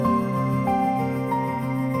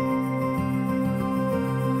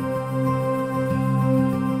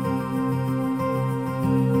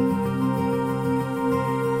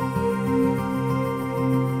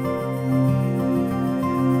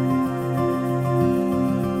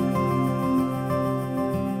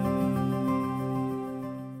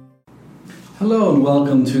Hello and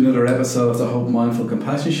welcome to another episode of the Hope Mindful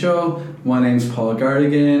Compassion Show. My name's Paul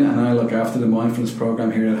Garrigan and I look after the mindfulness program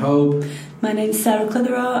here at Hope. My name's Sarah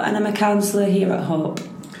Clitheroe and I'm a counsellor here at Hope.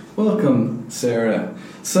 Welcome, Sarah.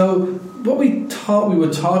 So what we thought we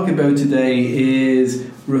would talk about today is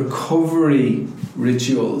recovery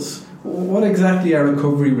rituals. What exactly are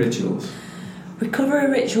recovery rituals? Recovery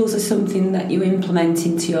rituals are something that you implement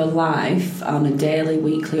into your life on a daily,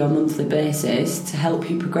 weekly or monthly basis to help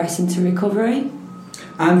you progress into recovery.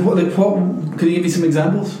 And what could you give me some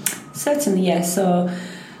examples? Certainly, yes. So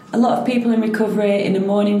a lot of people in recovery in the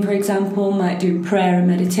morning, for example, might do prayer and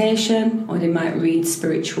meditation, or they might read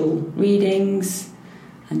spiritual readings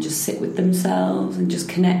and just sit with themselves and just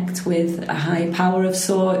connect with a higher power of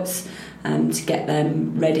sorts to get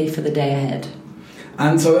them ready for the day ahead.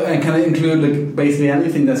 And so, can it include basically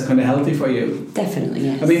anything that's kind of healthy for you? Definitely,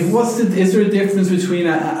 yes. I mean, is there a difference between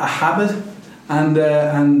a habit and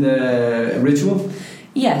a ritual?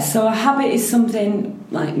 Yes, so a habit is something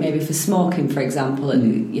like maybe for smoking, for example,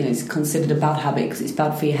 and it's considered a bad habit because it's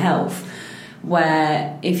bad for your health.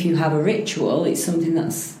 Where if you have a ritual, it's something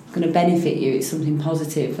that's going to benefit you. It's something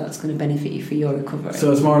positive that's going to benefit you for your recovery.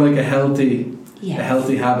 So it's more like a healthy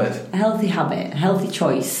habit. A healthy habit, a healthy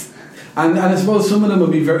choice. And I suppose some of them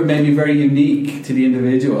would be maybe very unique to the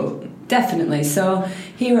individual. Definitely. So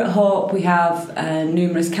here at Hope we have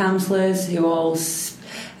numerous counsellors who all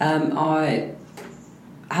have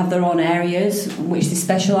their own areas which they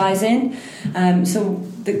specialise in. So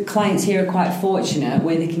the clients here are quite fortunate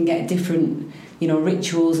where they can get different,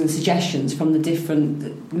 rituals and suggestions from the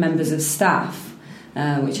different members of staff,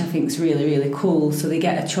 which I think is really, really cool. So they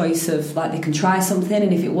get a choice of, they can try something,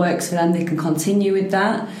 and if it works for them, they can continue with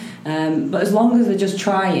that. But as long as they're just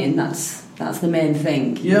trying, that's the main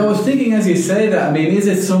thing. Yeah, I was thinking as you say that, I mean, is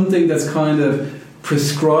it something that's kind of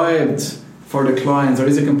prescribed for the clients, or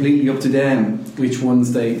is it completely up to them which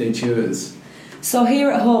ones they choose? So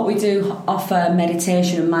here at Hope we do offer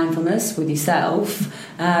meditation and mindfulness with yourself,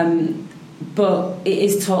 but it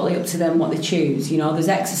is totally up to them what they choose. There's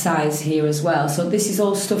exercise here as well, so this is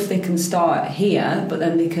all stuff they can start here, but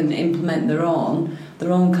then they can implement their own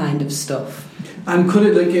kind of stuff. And could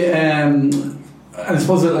it I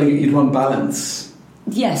suppose you'd want balance?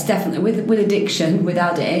 Yes, definitely. With addiction, with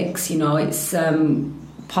addicts, it's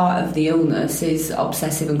part of the illness is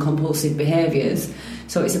obsessive and compulsive behaviours.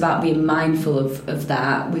 So it's about being mindful of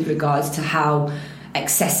that with regards to how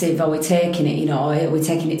excessive are we taking it. Are we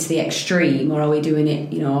taking it to the extreme, or are we doing it,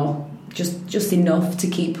 just enough to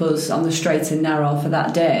keep us on the straight and narrow for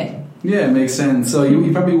that day? Yeah, it makes sense. So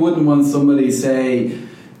you probably wouldn't want somebody, say,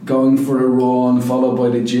 going for a run followed by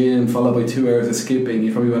the gym followed by 2 hours of skipping.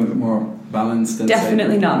 You probably want a bit more balanced than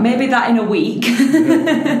definitely not. Maybe that in a week,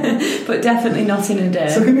 but definitely not in a day.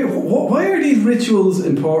 So why are these rituals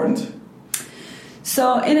important?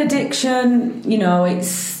 So in addiction,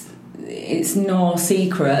 it's no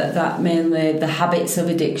secret that mainly the habits of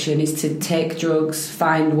addiction is to take drugs,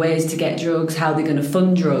 find ways to get drugs, how they're going to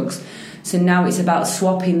fund drugs. So now it's about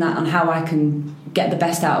swapping that on how I can get the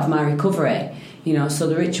best out of my recovery. So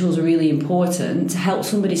the rituals are really important to help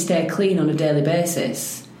somebody stay clean on a daily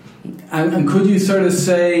basis. And could you sort of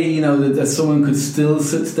say, that someone could still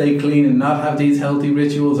stay clean and not have these healthy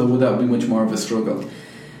rituals, or would that be much more of a struggle?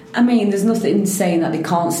 I mean, there's nothing saying that they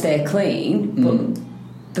can't stay clean, but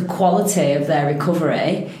the quality of their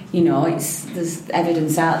recovery, there's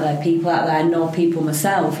evidence out there, people out there, I know people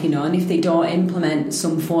myself, and if they don't implement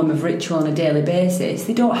some form of ritual on a daily basis,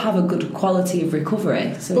 they don't have a good quality of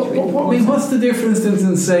recovery. So what's the difference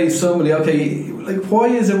than say somebody, why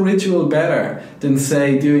is a ritual better than,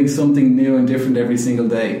 say, doing something new and different every single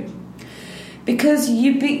day? Because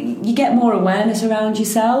you get more awareness around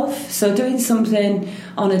yourself. So doing something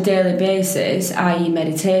on a daily basis, i.e.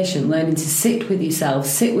 meditation, learning to sit with yourself,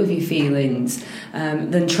 sit with your feelings,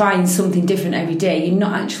 then trying something different every day, you're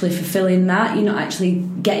not actually fulfilling that. You're not actually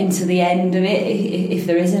getting to the end of it, if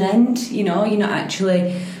there is an end. You're not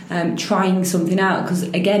actually trying something out, because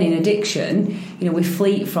again, in addiction, we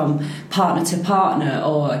fleet from partner to partner,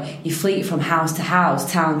 or you fleet from house to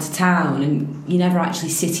house, town to town, and you're never actually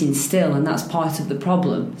sitting still, and that's part of the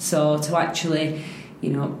problem. So to actually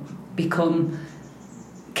become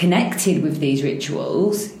connected with these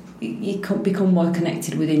rituals, you can become more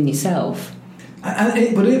connected within yourself.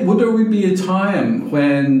 Would there be a time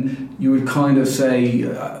when you would kind of say,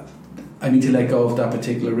 I need to let go of that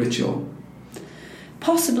particular ritual?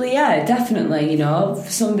 Possibly, yeah, definitely.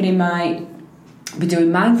 Somebody might be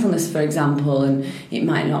doing mindfulness, for example, and it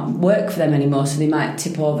might not work for them anymore, so they might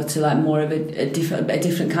tip over to more of a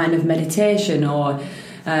different kind of meditation, or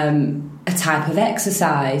a type of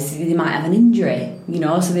exercise. They might have an injury,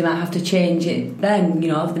 so they might have to change it then.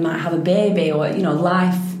 They might have a baby, or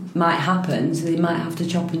life might happen, so they might have to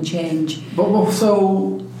chop and change. But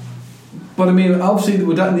I mean, obviously,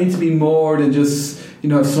 would that need to be more than just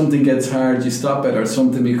if something gets hard, you stop it, or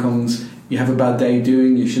something becomes you have a bad day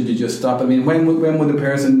doing, you just stop? I mean, when would a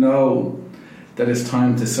person know that it's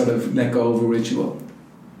time to sort of let go of a ritual?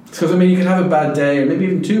 Because I mean, you can have a bad day, or maybe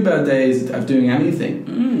even 2 bad days of doing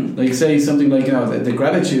anything. Like say something like the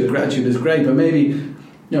gratitude is great, but maybe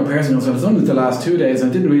a person goes, I've done it the last 2 days and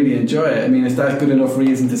I didn't really enjoy it. I mean, is that good enough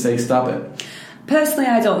reason to say stop it? Personally,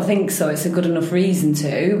 I don't think so. It's a good enough reason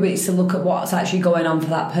to, but it's to look at what's actually going on for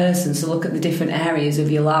that person. So look at the different areas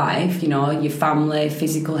of your life, your family,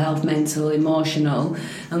 physical health, mental, emotional,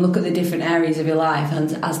 and look at the different areas of your life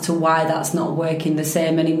and as to why that's not working the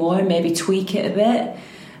same anymore, and maybe tweak it a bit.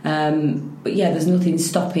 But yeah, there's nothing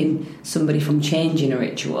stopping somebody from changing a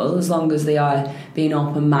ritual as long as they are being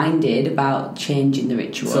open-minded about changing the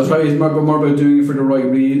ritual. So it's probably more about doing it for the right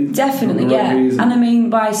reason. Definitely, yeah. Reason. And I mean,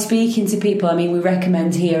 by speaking to people, I mean, we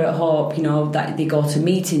recommend here at Hope, that they go to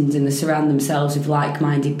meetings and they surround themselves with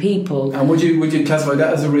like-minded people. And would you classify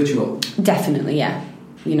that as a ritual? Definitely, yeah.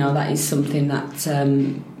 That is something that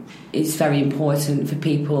is very important for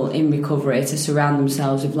people in recovery, to surround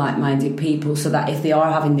themselves with like-minded people, so that if they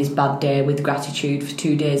are having this bad day with gratitude for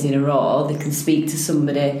 2 days in a row, they can speak to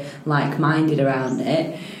somebody like-minded around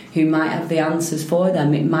it who might have the answers for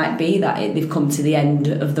them. It might be that they've come to the end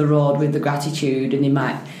of the road with the gratitude and they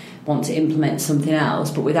might want to implement something else,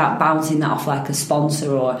 but without bouncing that off like a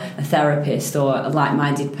sponsor or a therapist or a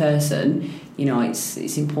like-minded person.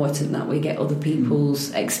 It's important that we get other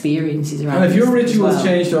people's experiences around. And if your rituals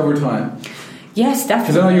changed over time? Yes,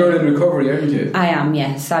 definitely. Because I know you're in recovery, aren't you? I am,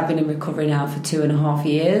 yes. I've been in recovery now for 2.5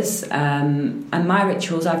 years. And my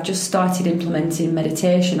rituals, I've just started implementing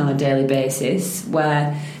meditation on a daily basis,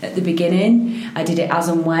 where at the beginning I did it as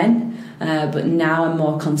and when, but now I'm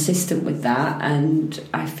more consistent with that, and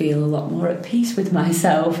I feel a lot more at peace with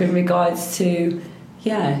myself in regards to...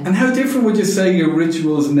 Yeah. And how different would you say your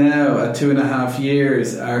rituals now at 2.5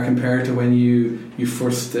 years are compared to when you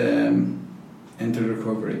first entered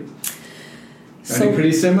recovery? Are they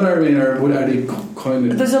pretty similar? I mean, or are they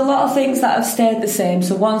kind of... There's a lot of things that have stayed the same.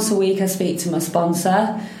 So once a week I speak to my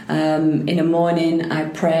sponsor. In the morning I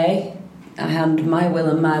pray. I hand my will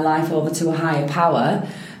and my life over to a higher power.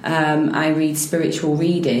 I read spiritual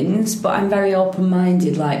readings, but I'm very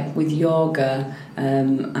open-minded, like with yoga.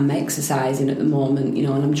 I'm exercising at the moment, and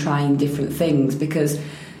I'm trying different things, because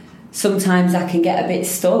sometimes I can get a bit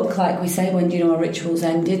stuck, like we say, when a ritual's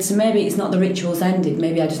ended. So maybe it's not the ritual's ended,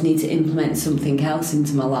 maybe I just need to implement something else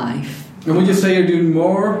into my life. And would you say you're doing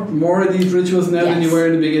more of these rituals now than you were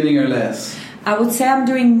in the beginning, or less? I would say I'm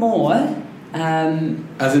doing more.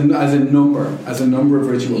 As a number of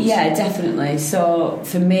rituals? Yeah, definitely. So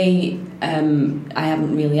for me, I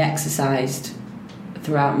haven't really exercised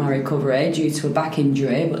throughout my recovery due to a back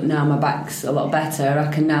injury, but now my back's a lot better. I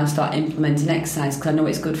can now start implementing exercise because I know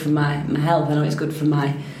it's good for my health. I know it's good for my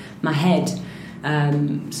head.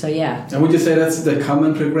 So yeah. And would you say that's the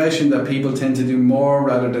common progression, that people tend to do more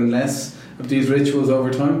rather than less of these rituals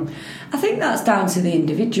over time? I think that's down to the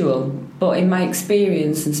individual, but in my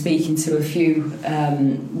experience and speaking to a few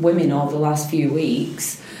women over the last few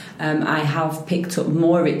weeks, I have picked up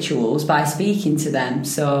more rituals by speaking to them.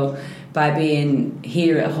 So by being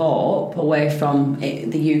here at Hope, away from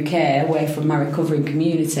the UK, away from my recovering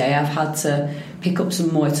community, I've had to pick up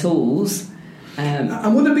some more tools. And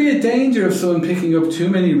would there be a danger of someone picking up too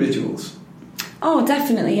many rituals? Oh,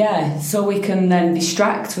 definitely, yeah. So we can then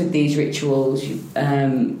distract with these rituals,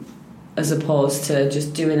 as opposed to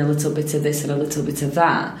just doing a little bit of this and a little bit of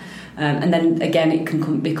that. And then again, it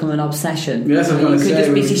can become an obsession. Yes, you could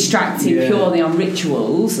just be distracted purely on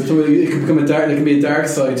rituals. It can become there can be a dark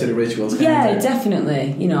side to the rituals. Yeah,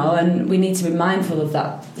 definitely. And we need to be mindful of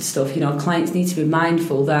that stuff. Clients need to be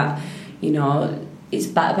mindful that it's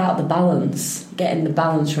about the balance, getting the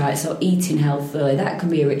balance right. So eating healthily, that can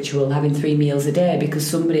be a ritual. Having 3 meals a day, because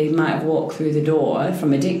somebody might have walked through the door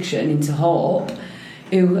from addiction into Hope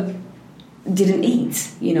who didn't eat,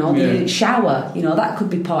 they didn't shower, that could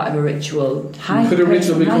be part of a ritual. Could a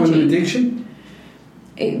ritual become an addiction?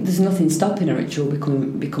 There's nothing stopping a ritual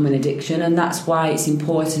become an addiction, and that's why it's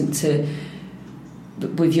important to,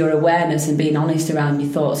 with your awareness and being honest around your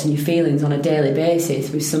thoughts and your feelings on a daily basis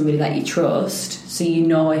with somebody that you trust, so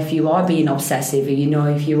if you are being obsessive, or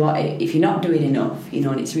if you're not doing enough,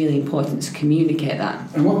 and it's really important to communicate that.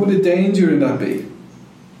 And what would the danger in that be?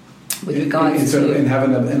 With regards to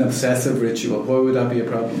having an obsessive ritual, why would that be a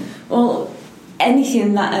problem? Well,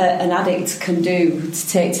 anything that an addict can do to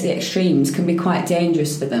take to the extremes can be quite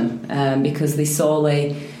dangerous for them, because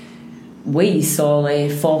we solely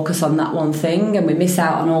focus on that one thing and we miss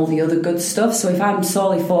out on all the other good stuff. So if I'm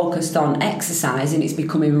solely focused on exercise and it's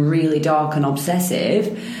becoming really dark and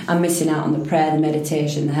obsessive, I'm missing out on the prayer, the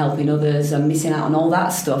meditation, the helping others. I'm missing out on all that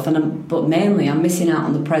stuff, but mainly I'm missing out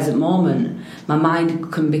on the present moment. My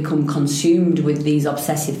mind can become consumed with these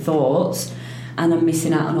obsessive thoughts, and I'm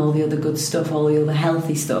missing out on all the other good stuff, all the other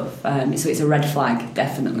healthy stuff. So it's a red flag,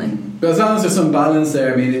 definitely. But as long as there's some balance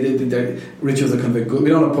there, I mean, the rituals are kind of good. We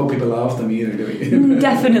don't want to put people off them either, do we?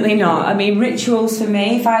 Definitely not. I mean, rituals for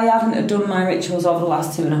me, if I hadn't have done my rituals over the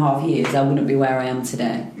last 2.5 years, I wouldn't be where I am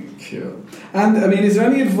today. Sure. And I mean, is there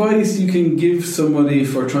any advice you can give somebody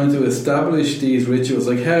for trying to establish these rituals?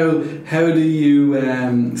 Like, how do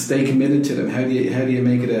you stay committed to them? How do you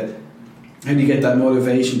make it how do you get that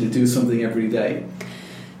motivation to do something every day?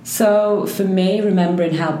 So for me,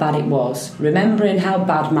 remembering how bad it was, remembering how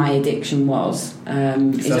bad my addiction was.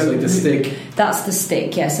 That's like the stick. That's the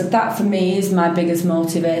stick, yeah. So that for me is my biggest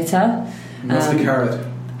motivator. What's the carrot?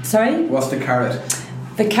 Sorry? What's the carrot?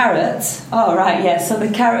 The carrot? Oh, right, yeah. So the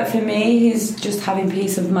carrot for me is just having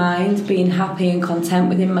peace of mind, being happy and content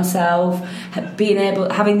within myself,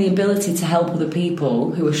 having the ability to help other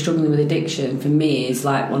people who are struggling with addiction. For me, is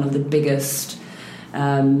like one of the biggest.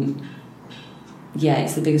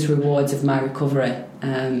 It's the biggest rewards of my recovery.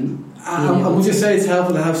 Would you say it's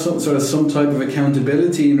helpful to have some type of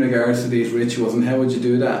accountability in regards to these rituals, and how would you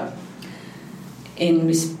do that? In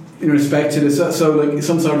respect to this, so like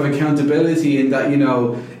some sort of accountability in that, you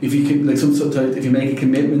know, if you can, like if you make a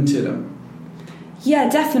commitment to them. Yeah,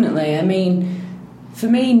 definitely. I mean, for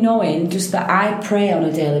me, knowing just that I pray on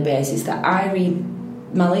a daily basis, that I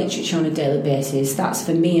read my literature on a daily basis, that's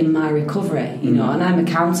for me and my recovery, you know, and I'm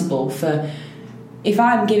accountable for. If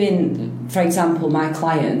I'm giving, for example, my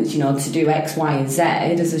clients, you know, to do X, Y, and Z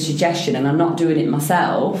as a suggestion, and I'm not doing it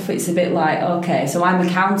myself, it's a bit like, okay, so I'm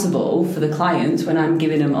accountable for the clients when I'm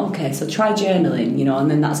giving them, okay, so try journaling, you know,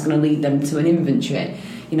 and then that's going to lead them to an inventory,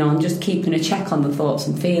 you know, and just keeping a check on the thoughts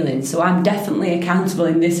and feelings. So I'm definitely accountable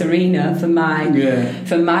in this arena for my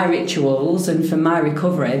rituals and for my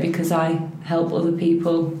recovery, because I help other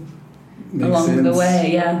people along the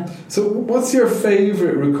way. Yeah. So what's your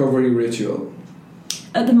favourite recovery ritual?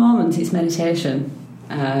 At the moment, it's meditation.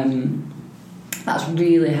 That's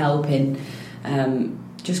really helping.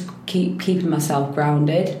 Just keeping myself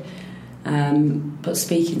grounded. But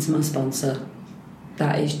speaking to my sponsor,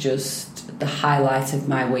 that is just the highlight of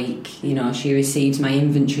my week. You know, she receives my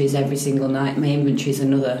inventories every single night. My inventory is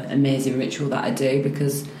another amazing ritual that I do,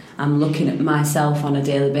 because I'm looking at myself on a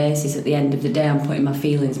daily basis. At the end of the day, I'm putting my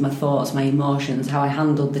feelings, my thoughts, my emotions, how I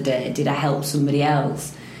handled the day. Did I help somebody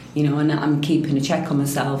else? You know, and I'm keeping a check on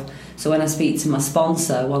myself. So when I speak to my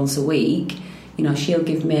sponsor once a week, you know, she'll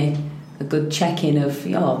give me a good check-in of,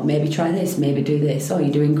 oh, maybe try this, maybe do this. Oh,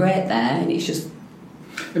 you're doing great there. And it's just...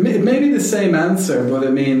 It may be the same answer, but I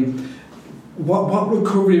mean, what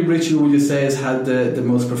recovery ritual would you say has had the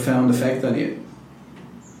most profound effect on you?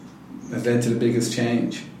 Has led to the biggest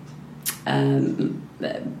change?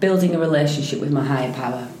 Building a relationship with my higher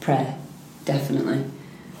power, prayer, definitely.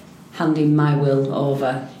 Handing my will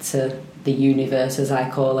over to the universe, as I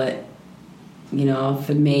call it. You know,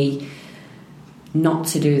 for me, not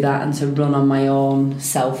to do that and to run on my own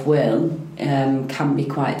self-will can be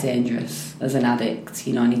quite dangerous as an addict.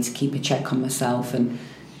 You know, I need to keep a check on myself and,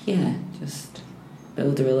 just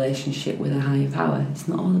build a relationship with a higher power. It's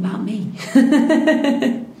not all about me.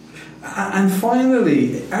 And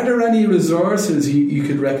finally, are there any resources you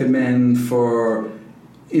could recommend for,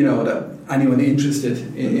 you know, that anyone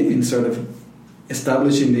interested in sort of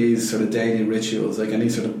establishing these sort of daily rituals, like any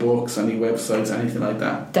sort of books, any websites, anything like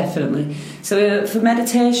that? Definitely. So for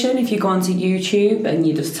meditation, if you go onto YouTube and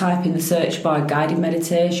you just type in the search bar guided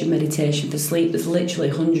meditation for sleep, there's literally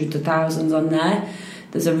hundreds of thousands on there.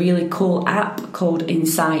 There's a really cool app called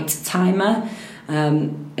Insight Timer.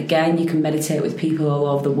 Again, you can meditate with people all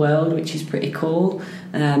over the world, which is pretty cool.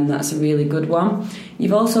 That's a really good one.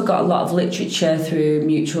 You've also got a lot of literature through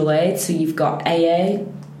mutual aid. So you've got AA,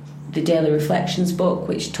 the Daily Reflections book,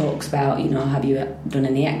 which talks about, you know, have you done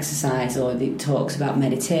any exercise, or it talks about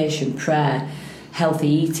meditation, prayer, healthy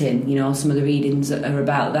eating. You know, some of the readings are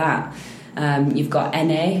about that. You've got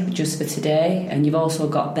NA, Just for Today, and you've also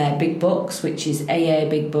got their big books, which is AA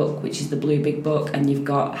Big Book, which is the blue big book, and you've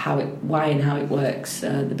got Why and How It Works,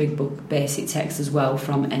 the big book basic text as well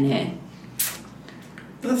from NA.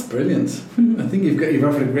 That's brilliant. I think you've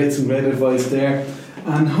offered some great advice there,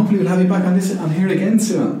 and hopefully we'll have you back on here again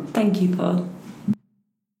soon. Thank you, Paul.